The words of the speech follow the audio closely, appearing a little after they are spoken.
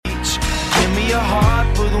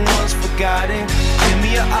heart for the ones forgotten. Give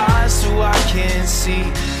me your eyes so I can see.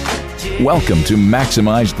 Welcome to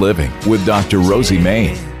Maximized Living with Dr. Rosie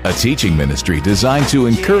Main, a teaching ministry designed to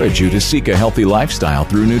encourage you to seek a healthy lifestyle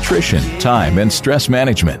through nutrition, time, and stress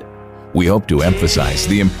management. We hope to emphasize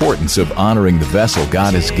the importance of honoring the vessel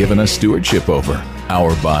God has given us stewardship over,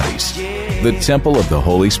 our bodies, the temple of the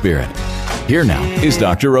Holy Spirit. Here now is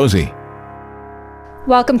Dr. Rosie.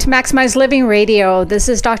 Welcome to Maximized Living Radio. This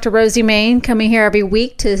is Dr. Rosie Main, coming here every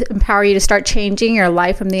week to empower you to start changing your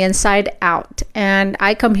life from the inside out. And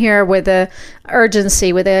I come here with a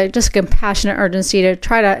urgency, with a just compassionate urgency to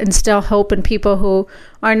try to instill hope in people who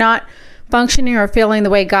are not functioning or feeling the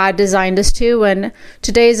way God designed us to. And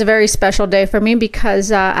today is a very special day for me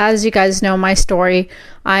because as you guys know my story,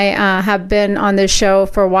 I have been on this show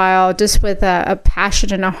for a while just with a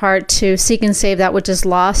passion and a heart to seek and save that which is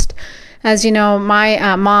lost. As you know,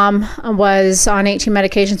 my mom was on 18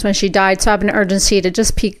 medications when she died, so I have an urgency to just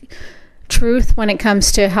speak truth when it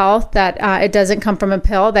comes to health, that it doesn't come from a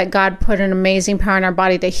pill, that God put an amazing power in our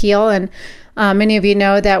body to heal. And many of you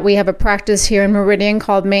know that we have a practice here in Meridian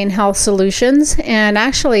called Main Health Solutions, and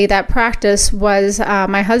actually that practice was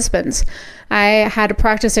my husband's. I had a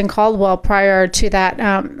practice in Caldwell prior to that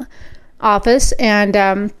office,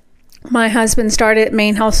 and my husband started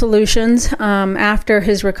Main Health Solutions after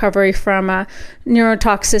his recovery from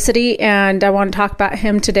neurotoxicity, and I want to talk about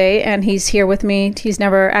him today, and he's here with me. He's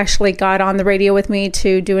never actually got on the radio with me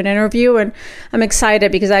to do an interview, and I'm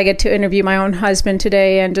excited because I get to interview my own husband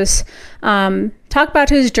today and just talk about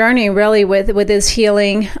his journey really with his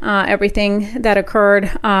healing, everything that occurred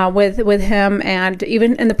with him, and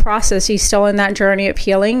even in the process, he's still in that journey of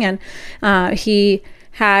healing, and he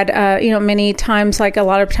had, many times, like a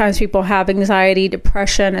lot of times people have anxiety,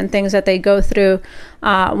 depression, and things that they go through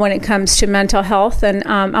when it comes to mental health. And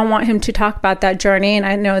I want him to talk about that journey. And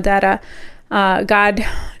I know that God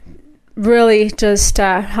really just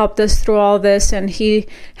helped us through all this, and he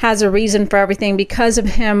has a reason for everything. Because of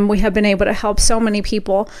him, we have been able to help so many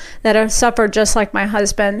people that have suffered just like my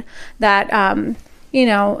husband, that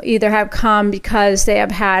either have come because they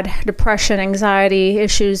have had depression, anxiety,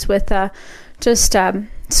 issues with just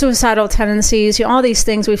suicidal tendencies, all these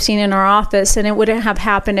things we've seen in our office. And it wouldn't have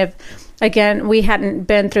happened if, again, we hadn't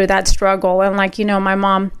been through that struggle. And my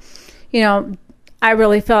mom, I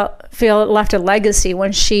really feel it left a legacy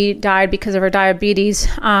when she died because of her diabetes.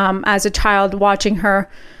 As a child watching her,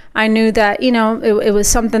 I knew that, it was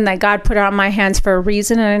something that God put on my hands for a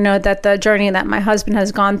reason. And I know that the journey that my husband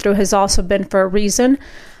has gone through has also been for a reason.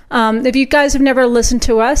 If you guys have never listened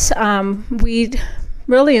to us, we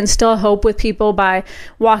really instill hope with people by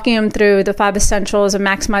walking them through the 5 essentials of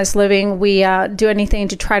maximized living. We do anything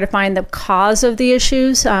to try to find the cause of the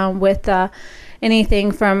issues with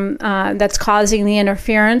anything from that's causing the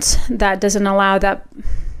interference that doesn't allow that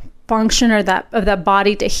function or of that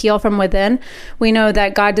body to heal from within. We know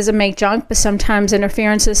that God doesn't make junk, but sometimes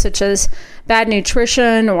interferences such as bad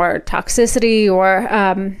nutrition or toxicity or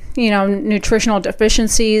nutritional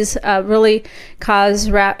deficiencies really cause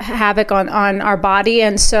havoc on our body.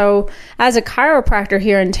 And so as a chiropractor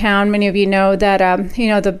here in town, many of you know that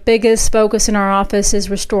the biggest focus in our office is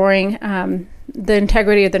restoring the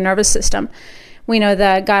integrity of the nervous system. We know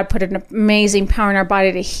that God put an amazing power in our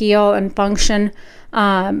body to heal and function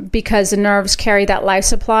because the nerves carry that life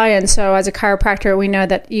supply. And so as a chiropractor, we know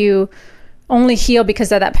that you only heal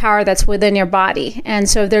because of that power that's within your body. And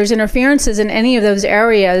so if there's interferences in any of those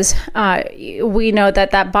areas, we know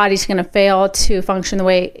that body's going to fail to function the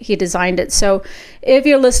way he designed it. So if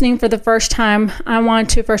you're listening for the first time, I want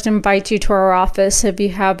to first invite you to our office. If you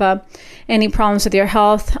have any problems with your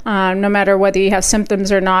health, no matter whether you have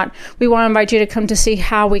symptoms or not, we want to invite you to come to see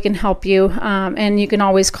how we can help you. And you can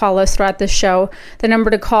always call us throughout the show. The number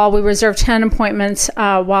to call, we reserve 10 appointments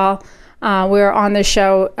while we're on the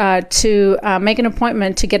show to make an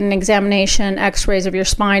appointment to get an examination, x-rays of your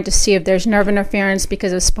spine to see if there's nerve interference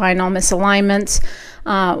because of spinal misalignments,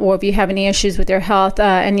 or if you have any issues with your health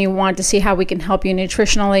and you want to see how we can help you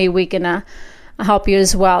nutritionally, we can help you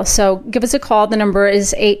as well. So give us a call. The number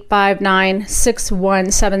is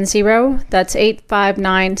 859-6170. That's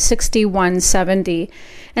 859-6170.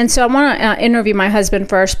 And so I want to interview my husband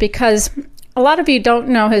first because a lot of you don't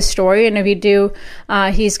know his story, and if you do,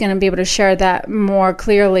 he's going to be able to share that more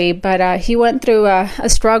clearly. But he went through a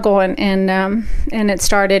struggle, and it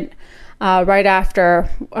started right after,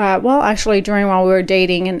 actually during while we were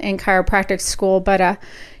dating in chiropractic school. But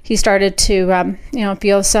he started to,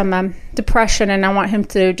 feel some depression, and I want him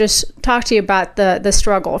to just talk to you about the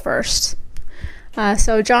struggle first.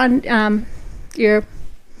 So, John, you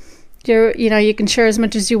can share as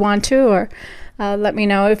much as you want to, or let me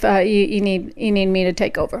know if you need me to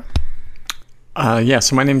take over.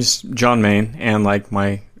 So my name is John Main, and like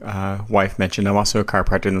my wife mentioned, I'm also a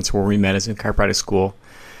chiropractor, and that's where we met, is in chiropractic school.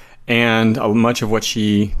 And much of what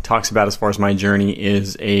she talks about as far as my journey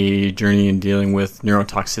is a journey in dealing with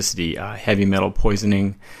neurotoxicity, heavy metal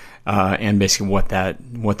poisoning, and basically what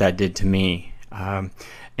that did to me.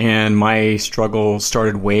 And my struggle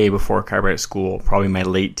started way before chiropractic school. Probably my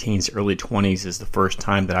late teens, early 20s is the first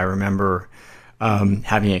time that I remember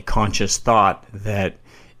having a conscious thought that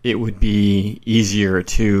it would be easier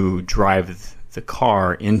to drive the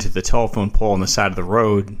car into the telephone pole on the side of the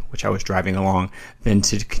road, which I was driving along, than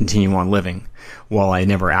to continue on living. While I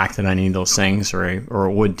never acted on any of those things or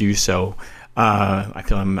would do so, I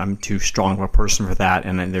feel I'm too strong of a person for that,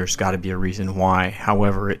 and there's got to be a reason why.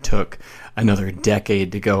 However, it took another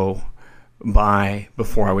decade to go by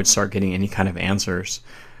before I would start getting any kind of answers.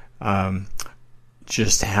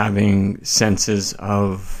 Just having senses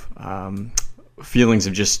of feelings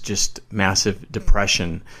of just massive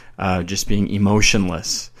depression, just being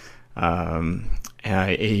emotionless,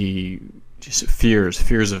 just fears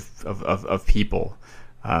of people.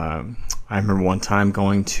 I remember one time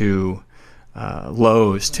going to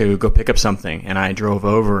Lowe's to go pick up something, and I drove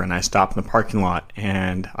over and I stopped in the parking lot,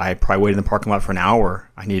 and I probably waited in the parking lot for an hour.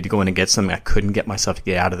 I needed to go in and get something. I couldn't get myself to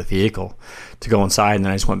get out of the vehicle to go inside, and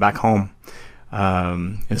then I just went back home.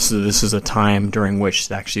 This is a time during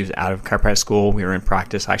which actually was out of chiropractic school. We were in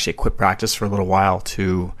practice. I actually quit practice for a little while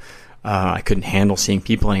I couldn't handle seeing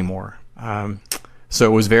people anymore. So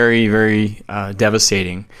it was very, very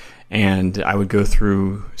devastating. And I would go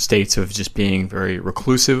through states of just being very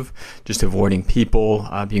reclusive, just avoiding people,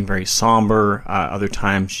 being very somber. Other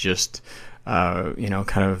times just,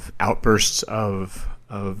 kind of outbursts of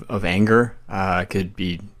anger. I could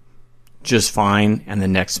be just fine, and the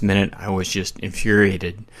next minute I was just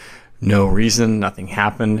infuriated. No reason, nothing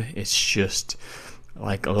happened. It's just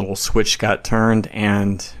like a little switch got turned,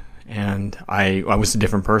 and I was a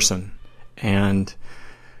different person. And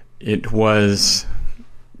it was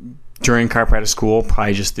during chiropractic school,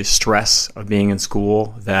 probably just the stress of being in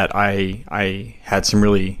school, that I had some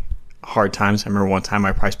really hard times. I remember one time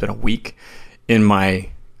I probably spent a week in my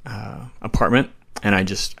apartment, and I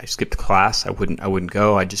skipped class. I wouldn't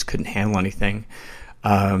go. I just couldn't handle anything.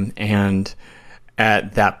 And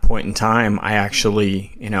at that point in time, I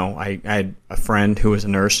actually, I had a friend who was a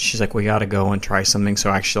nurse. She's like, we got to go and try something.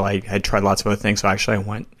 So actually, I had tried lots of other things. So actually, I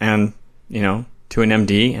went and, to an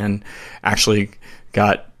MD and actually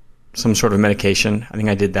got some sort of medication. I think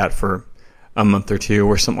I did that for a month or two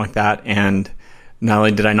or something like that. And not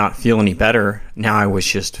only did I not feel any better, now I was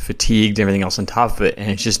just fatigued, everything else on top of it,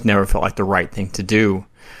 and it just never felt like the right thing to do.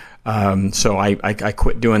 So I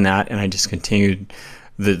quit doing that, and I just continued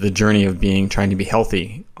the journey of trying to be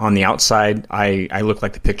healthy. On the outside, I looked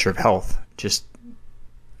like the picture of health. Just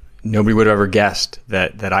nobody would have ever guessed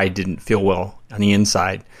that I didn't feel well on the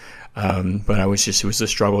inside. But it was a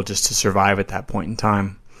struggle just to survive at that point in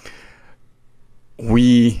time.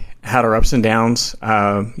 We had our ups and downs,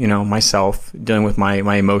 myself dealing with my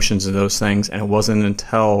emotions and those things. And it wasn't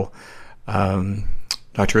until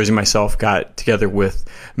Dr. Rosie and myself got together with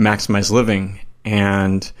Maximize Living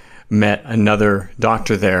and met another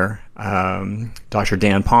doctor there, Dr.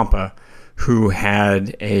 Dan Pompa, who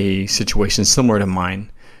had a situation similar to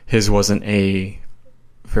mine. His wasn't a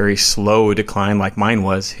very slow decline like mine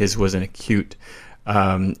was. His was an acute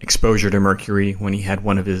exposure to mercury when he had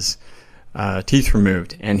one of his teeth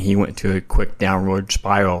removed, and he went to a quick downward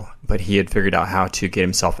spiral, but he had figured out how to get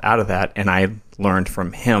himself out of that, and I learned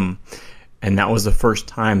from him. And that was the first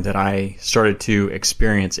time that I started to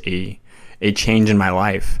experience a change in my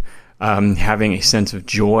life, having a sense of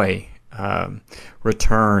joy,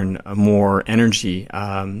 return, more energy,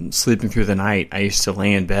 sleeping through the night. I used to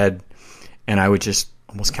lay in bed and I would just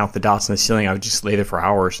almost count the dots on the ceiling. I would just lay there for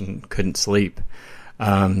hours and couldn't sleep.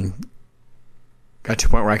 Got to a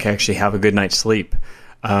point where I could actually have a good night's sleep.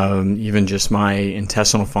 Even just my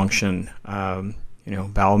intestinal function,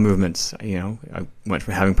 bowel movements, I went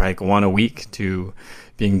from having probably one a week to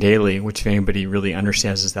being daily, which if anybody really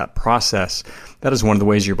understands is that process, that is one of the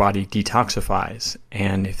ways your body detoxifies.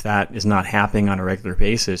 And if that is not happening on a regular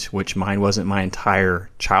basis, which mine wasn't my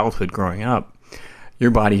entire childhood growing up,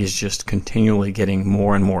 your body is just continually getting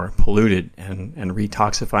more and more polluted and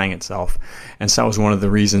retoxifying itself. And so that was one of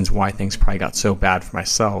the reasons why things probably got so bad for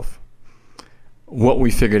myself. What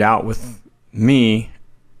we figured out with me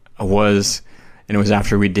was, and it was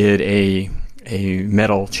after we did a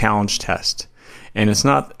metal challenge test. And it's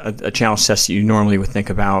not a challenge test that you normally would think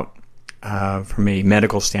about from a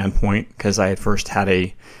medical standpoint, because I had first had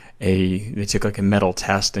a they took like a metal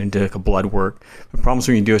test and did like a blood work. The problem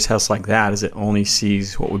when you do a test like that is it only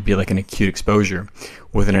sees what would be like an acute exposure.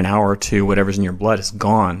 Within an hour or two, whatever's in your blood is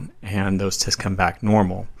gone, and those tests come back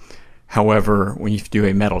normal. However, when you do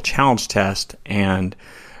a metal challenge test and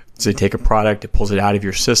so they take a product, it pulls it out of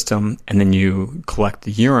your system, and then you collect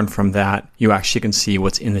the urine from that, you actually can see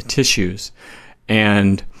what's in the tissues.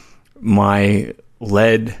 And my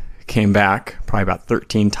lead came back probably about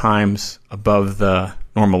 13 times above the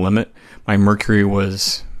normal limit. My mercury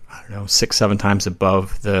was, 6-7 times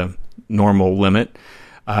above the normal limit.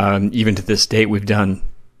 Even to this date, we've done,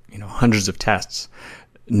 hundreds of tests.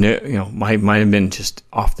 Might have been just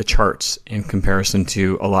off the charts in comparison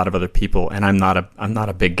to a lot of other people. And I'm not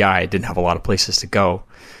a big guy. I didn't have a lot of places to go.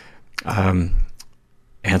 And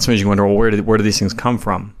sometimes you wonder, well, where do these things come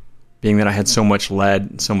from? Being that I had so much lead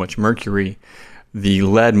and so much mercury, the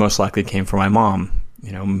lead most likely came from my mom.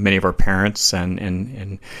 Many of our parents and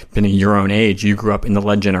depending on your own age, you grew up in the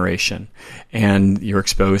lead generation and you're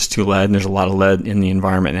exposed to lead. And there's a lot of lead in the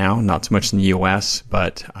environment now, not so much in the U.S.,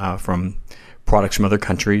 but from products from other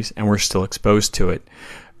countries, and we're still exposed to it.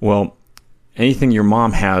 Well, anything your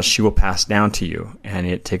mom has, she will pass down to you. And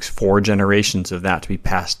it takes 4 generations of that to be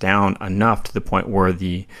passed down enough to the point where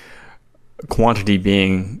the quantity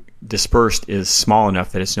being dispersed is small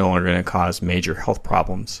enough that it's no longer going to cause major health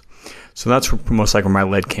problems. So that's most likely where my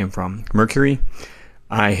lead came from. Mercury,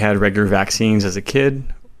 I had regular vaccines as a kid,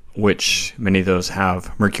 which many of those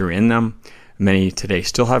have mercury in them. Many today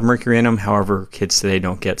still have mercury in them. However, kids today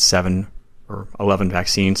don't get 7 or 11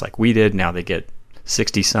 vaccines like we did. Now they get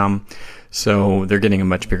 60 some. So they're getting a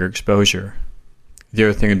much bigger exposure. The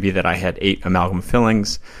other thing would be that I had 8 amalgam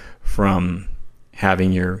fillings from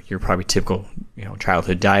having your probably typical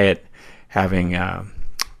childhood diet, having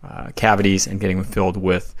cavities and getting them filled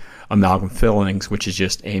with amalgam fillings, which is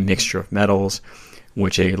just a mixture of metals,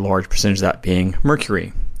 which a large percentage of that being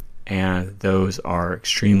mercury. And those are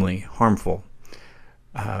extremely harmful.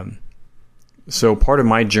 So part of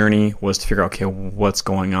my journey was to figure out, okay, what's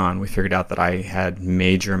going on? We figured out that I had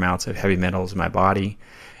major amounts of heavy metals in my body.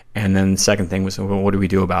 And then the second thing was, well, what do we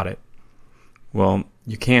do about it? Well,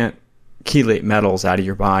 you can't chelate metals out of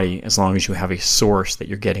your body as long as you have a source that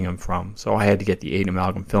you're getting them from. So I had to get the 8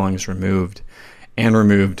 amalgam fillings removed, and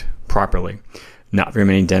removed properly. Not very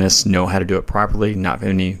many dentists know how to do it properly. Not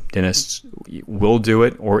very many dentists will do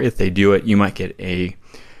it, or if they do it, you might get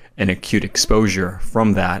an acute exposure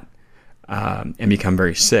from that and become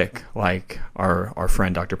very sick, like our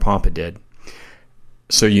friend Dr. Pompa did.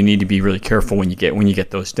 So you need to be really careful when you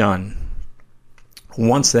get those done.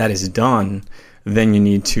 Once that is done, then you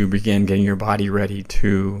need to begin getting your body ready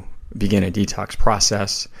to begin a detox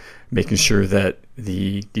process, making sure that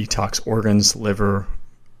the detox organs, liver,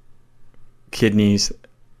 kidneys,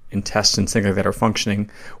 intestines, things like that are functioning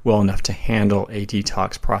well enough to handle a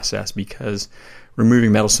detox process, because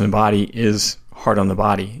removing metals from the body is hard on the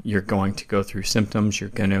body. You're going to go through symptoms, you're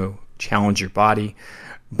going to challenge your body,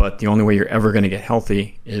 but the only way you're ever going to get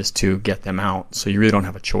healthy is to get them out. So you really don't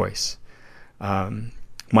have a choice.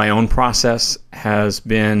 My own process has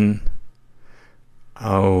been,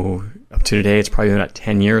 up to today, it's probably about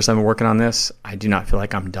 10 years I've been working on this. I do not feel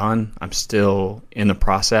like I'm done. I'm still in the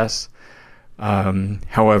process.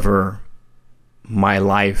 However, my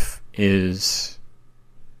life is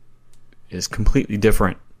completely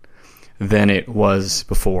different than it was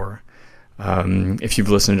before. If you've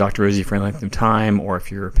listened to Dr. Rosie for any length of time, or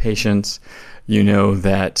if you're a patient, you know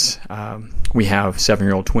that we have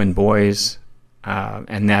 7-year-old twin boys,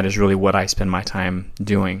 and that is really what I spend my time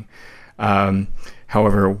doing.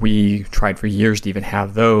 However, we tried for years to even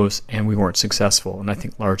have those, and we weren't successful. And I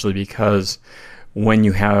think largely because when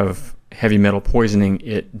you have heavy metal poisoning,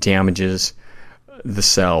 it damages the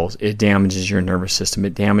cells, it damages your nervous system,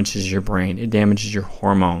 it damages your brain, it damages your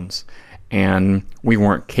hormones. And we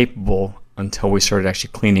weren't capable until we started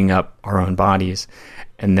actually cleaning up our own bodies.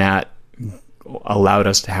 And that allowed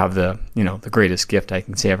us to have the greatest gift I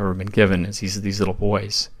can say I've ever been given, is these little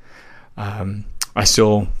boys. I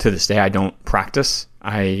still, to this day, I don't practice.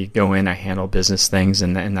 I go in, I handle business things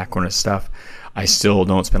and that kind of stuff. I still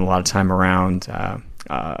don't spend a lot of time around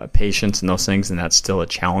patients and those things, and that's still a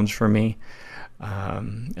challenge for me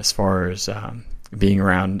as far as being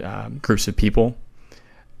around groups of people.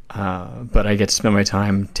 But I get to spend my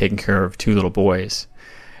time taking care of 2 little boys,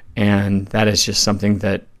 and that is just something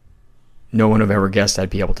that no one would have ever guessed I'd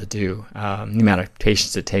be able to do. The amount of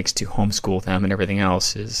patience it takes to homeschool them and everything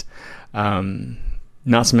else is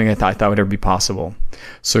not something I thought would ever be possible.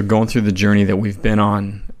 So going through the journey that we've been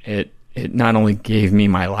on, it not only gave me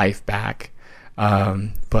my life back,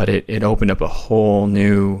 but it opened up a whole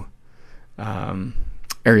new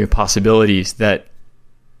area of possibilities that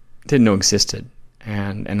didn't know existed.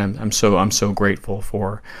 And I'm so grateful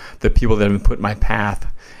for the people that have been put in my path,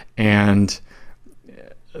 and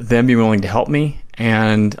them being willing to help me,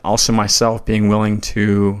 and also myself being willing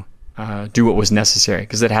to do what was necessary,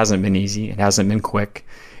 because it hasn't been easy. It hasn't been quick.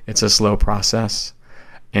 It's a slow process.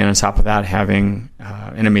 And on top of that, having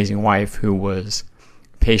an amazing wife who was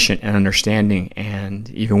patient and understanding, and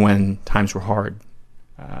even when times were hard,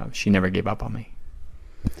 she never gave up on me.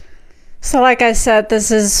 So like I said,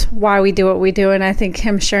 this is why we do what we do. And I think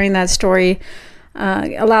him sharing that story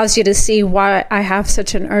allows you to see why I have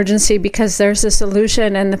such an urgency, because there's a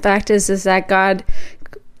solution. And the fact is that God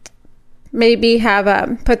maybe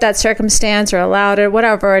have put that circumstance or allowed it,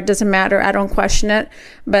 whatever, it doesn't matter. I don't question it.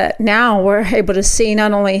 But now we're able to see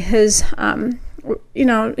not only his,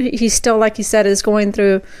 he's still, like he said, is going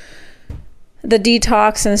through the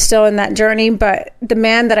detox and still in that journey, but the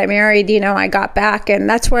man that I married, I got back. And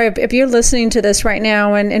that's where, if you're listening to this right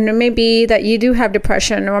now, and it may be that you do have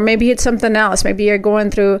depression, or maybe it's something else, maybe you're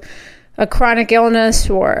going through a chronic illness,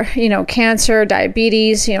 or, cancer,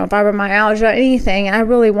 diabetes, fibromyalgia, anything, I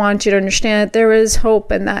really want you to understand that there is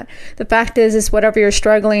hope, and that the fact is whatever you're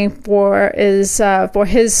struggling for is for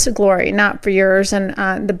his glory, not for yours.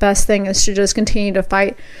 And the best thing is to just continue to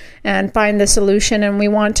fight and find the solution, and we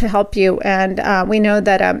want to help you. And we know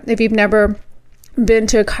that if you've never been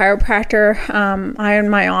to a chiropractor, I in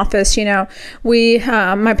my office,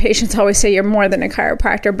 my patients always say you're more than a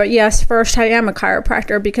chiropractor. But yes, first, I am a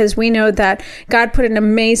chiropractor, because we know that God put an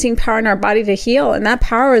amazing power in our body to heal, and that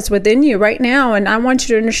power is within you right now. And I want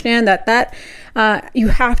you to understand that you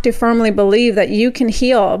have to firmly believe that you can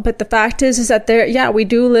heal. But the fact is that we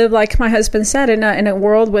do live, like my husband said, in a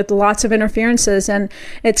world with lots of interferences, and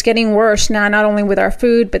it's getting worse now, not only with our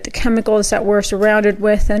food, but the chemicals that we're surrounded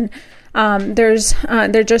with. And they're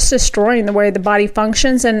just destroying the way the body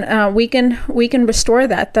functions, and we can restore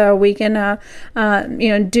that, though. We can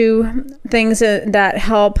do things that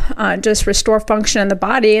help just restore function in the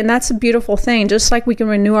body, and that's a beautiful thing. Just like we can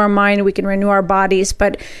renew our mind, we can renew our bodies,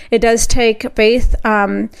 but it does take faith.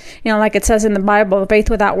 Like it says in the Bible, faith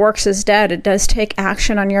without works is dead. It does take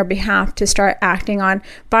action on your behalf to start acting on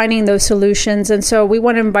finding those solutions. And so we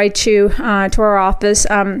want to invite you to our office.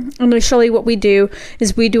 Initially, what we do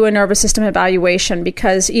is we do a nervous system evaluation,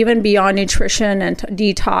 because even beyond nutrition and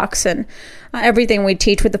detox and everything we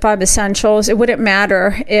teach with the 5 essentials, it wouldn't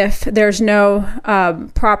matter if there's no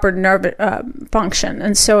proper nerve function.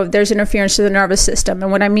 And so if there's interference to the nervous system,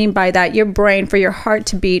 and what I mean by that, your brain, for your heart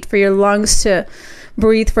to beat, for your lungs to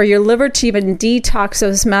breathe, for your liver to even detox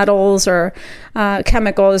those metals or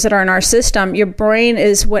chemicals that are in our system, your brain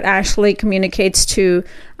is what actually communicates to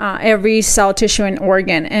every cell, tissue, and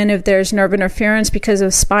organ. And if there's nerve interference because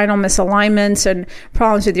of spinal misalignments and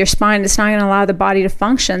problems with your spine, it's not going to allow the body to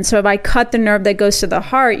function. So if I cut the nerve that goes to the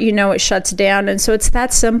heart, it shuts down. And so it's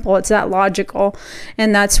that simple. It's that logical.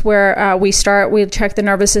 And that's where we start. We check the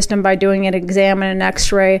nervous system by doing an exam and an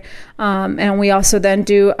x-ray. And we also then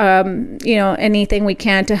do, anything we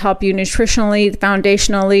can to help you nutritionally,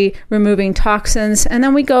 foundationally, removing toxins. And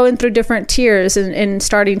then we go in through different tiers and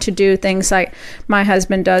starting to do things like my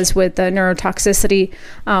husband does with the neurotoxicity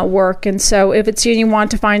work. And so if it's you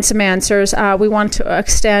want to find some answers, we want to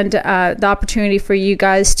extend the opportunity for you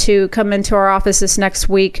guys to come into our office this next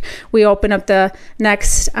week. We open up the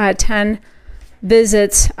next 10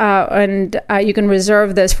 visits, and you can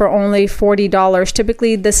reserve this for only $40.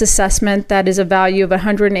 Typically, this assessment that is a value of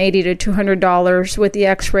 $180 to $200 with the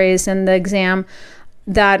x-rays and the exam,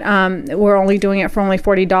 that we're only doing it for only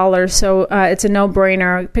 $40. So it's a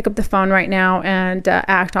no-brainer. Pick up the phone right now and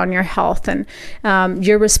act on your health. And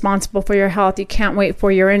you're responsible for your health. You can't wait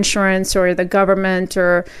for your insurance or the government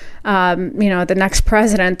or the next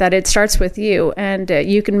president. That it starts with you, and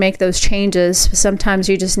you can make those changes. Sometimes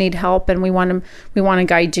you just need help, and we want to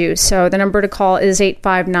guide you. So the number to call is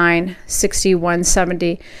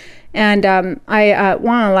 859-6170. And I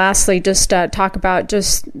want to lastly just talk about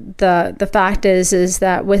just the fact is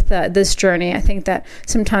that with this journey, I think that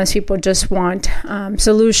sometimes people just want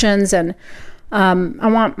solutions, and I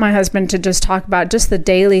want my husband to just talk about just the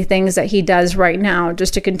daily things that he does right now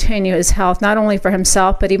just to continue his health, not only for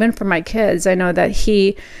himself, but even for my kids. I know that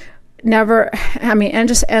he and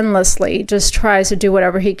just endlessly just tries to do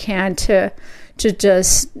whatever he can to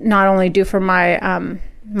just not only do for my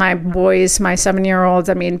my boys, my 7-year-olds,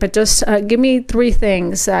 but just give me 3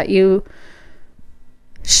 things that you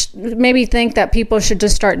maybe think that people should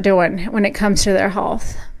just start doing when it comes to their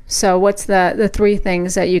health. So what's the 3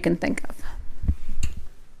 things that you can think of?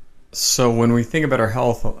 So when we think about our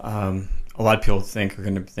health, a lot of people are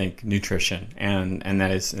going to think nutrition, and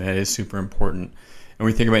that is super important. and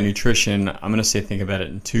we think about nutrition, I'm going to say think about it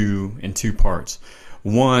in two parts.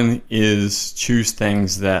 One is choose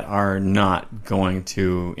things that are not going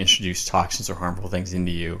to introduce toxins or harmful things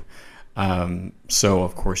into you. So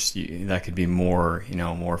of course that could be more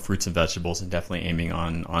fruits and vegetables, and definitely aiming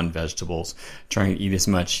on vegetables, trying to eat as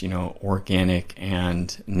much, organic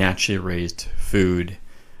and naturally raised food,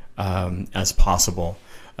 as possible,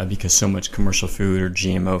 because so much commercial food or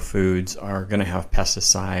GMO foods are going to have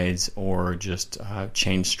pesticides or just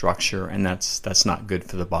change structure, and that's not good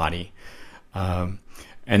for the body.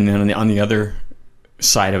 And then on the other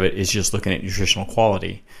side of it is just looking at nutritional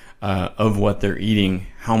quality of what they're eating,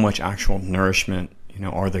 how much actual nourishment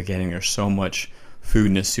are they getting. There's so much food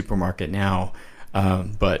in the supermarket now,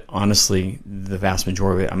 but honestly, the vast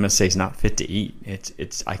majority of it, I'm going to say, is not fit to eat.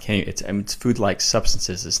 It's food-like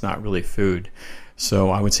substances. It's not really food. So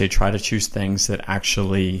I would say try to choose things that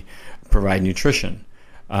actually provide nutrition.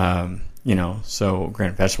 So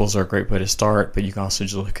granted, vegetables are a great way to start, but you can also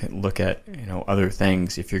just look at other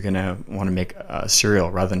things. If you're going to want to make a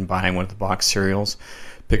cereal, rather than buying one of the box cereals,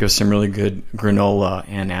 pick up some really good granola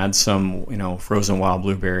and add some frozen wild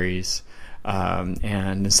blueberries,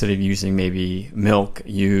 and instead of using maybe milk,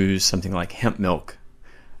 use something like hemp milk,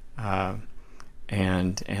 and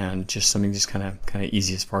just something just kind of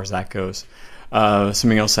easy as far as that goes.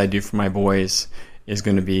 Something else I do for my boys is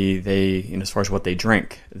going to be as far as what they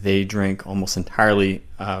drink almost entirely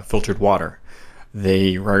filtered water.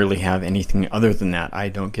 They rarely have anything other than that. I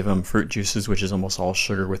don't give them fruit juices, which is almost all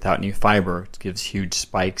sugar without any fiber. It gives huge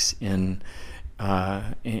spikes in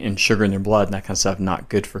sugar in their blood and that kind of stuff. Not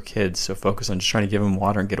good for kids. So focus on just trying to give them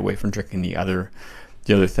water and get away from drinking the other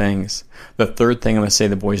things. The third thing I'm going to say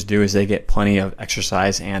the boys do is they get plenty of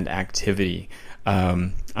exercise and activity.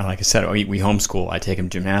 Like I said, we homeschool. I take them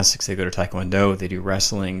gymnastics. They go to Taekwondo. They do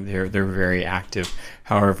wrestling. They're very active.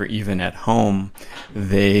 However, even at home,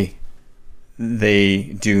 they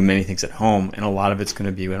do many things at home, and a lot of it's going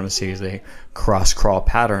to be what I'm going to say is a cross crawl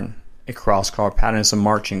pattern. A cross crawl pattern is a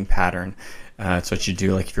marching pattern. It's what you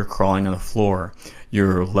do, like if you're crawling on the floor.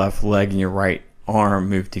 Your left leg and your right arm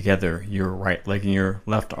move together. Your right leg and your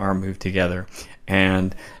left arm move together,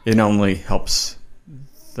 and it not only helps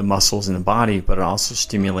the muscles in the body, but it also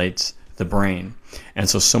stimulates the brain. And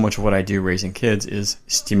so much of what I do raising kids is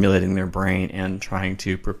stimulating their brain and trying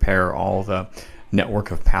to prepare all the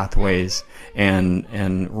network of pathways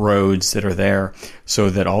and roads that are there so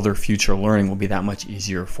that all their future learning will be that much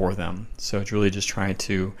easier for them. So it's really just trying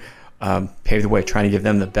to pave the way, trying to give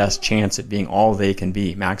them the best chance at being all they can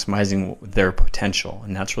be, maximizing their potential.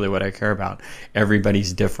 And that's really what I care about.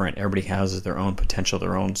 Everybody's different. Everybody has their own potential,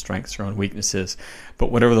 their own strengths, their own weaknesses.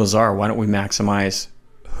 But whatever those are, why don't we maximize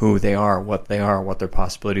who they are, what their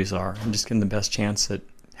possibilities are, and just give them the best chance at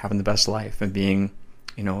having the best life and being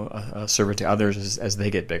a servant to others as they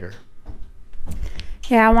get bigger.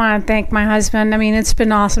 Yeah, I want to thank my husband. I mean, it's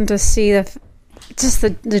been awesome to see the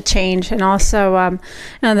change, and also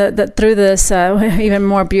through this, even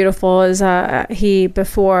more beautiful is he,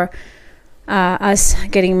 before us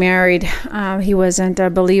getting married, he wasn't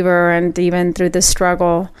a believer, and even through the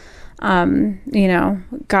struggle,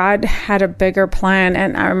 God had a bigger plan.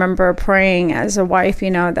 And I remember praying as a wife,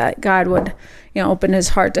 that God would open his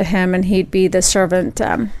heart to him, and he'd be the servant,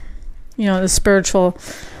 the spiritual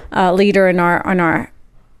leader in our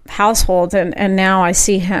household. And now I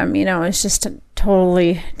see him, it's just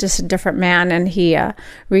totally just a different man, and he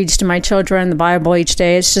reads to my children the Bible each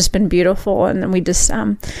day. It's just been beautiful, and we just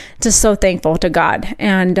so thankful to God.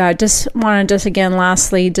 And just want to again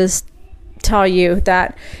lastly tell you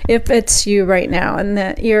that if it's you right now and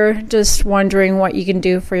that you're just wondering what you can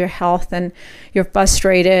do for your health, and you're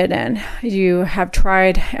frustrated and you have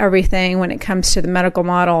tried everything when it comes to the medical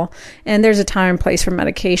model, and there's a time and place for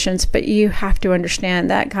medications, but you have to understand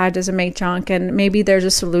that God doesn't make junk, and maybe there's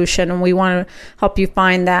a solution, and we want to help you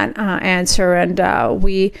find that answer. And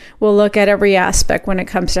we will look at every aspect when it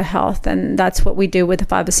comes to health, and that's what we do with the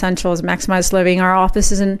 5 Essentials, Maximize Living. Our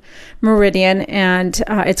office is in Meridian, and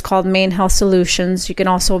it's called Main Health Solutions. You can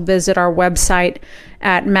also visit our website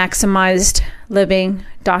at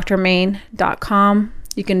maximizedlivingdrmain.com.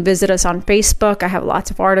 You can visit us on Facebook. I have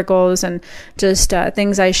lots of articles and just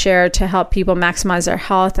things I share to help people maximize their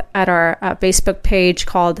health at our Facebook page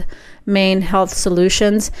called Main Health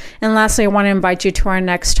Solutions. And lastly, I want to invite you to our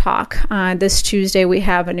next talk. This Tuesday, we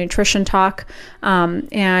have a nutrition talk.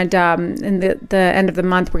 And in the end of the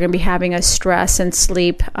month, we're going to be having a stress and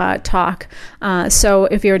sleep talk. So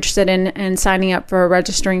if you're interested in signing up for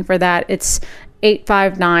registering for that, it's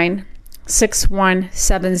 859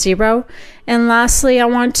 6170. And lastly, I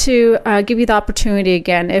want to give you the opportunity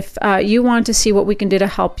again. If you want to see what we can do to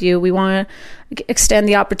help you, we want to extend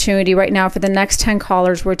the opportunity right now for the next 10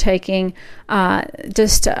 callers. We're taking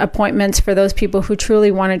just appointments for those people who truly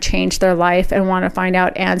want to change their life and want to find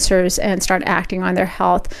out answers and start acting on their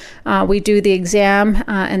health. We do the exam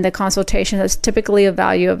and the consultation. That's typically a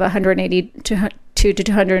value of $180 to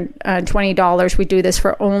 $220. We do this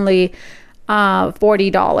for only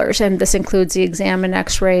 $40, and this includes the exam and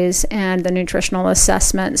x-rays and the nutritional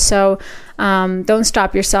assessment. So don't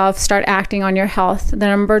stop yourself. Start acting on your health. The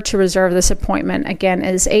number to reserve this appointment, again,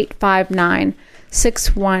 is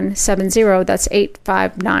 859-6170. That's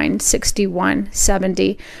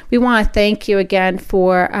 859-6170. We want to thank you again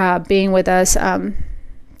for being with us,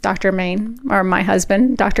 Dr. Main, or my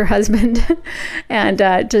husband, Dr. Husband, and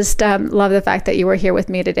just love the fact that you were here with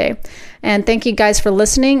me today. And thank you guys for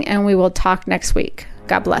listening, and we will talk next week.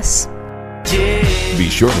 God bless. Be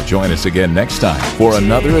sure to join us again next time for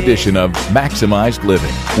another edition of Maximized Living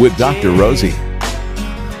with Dr. Rosie.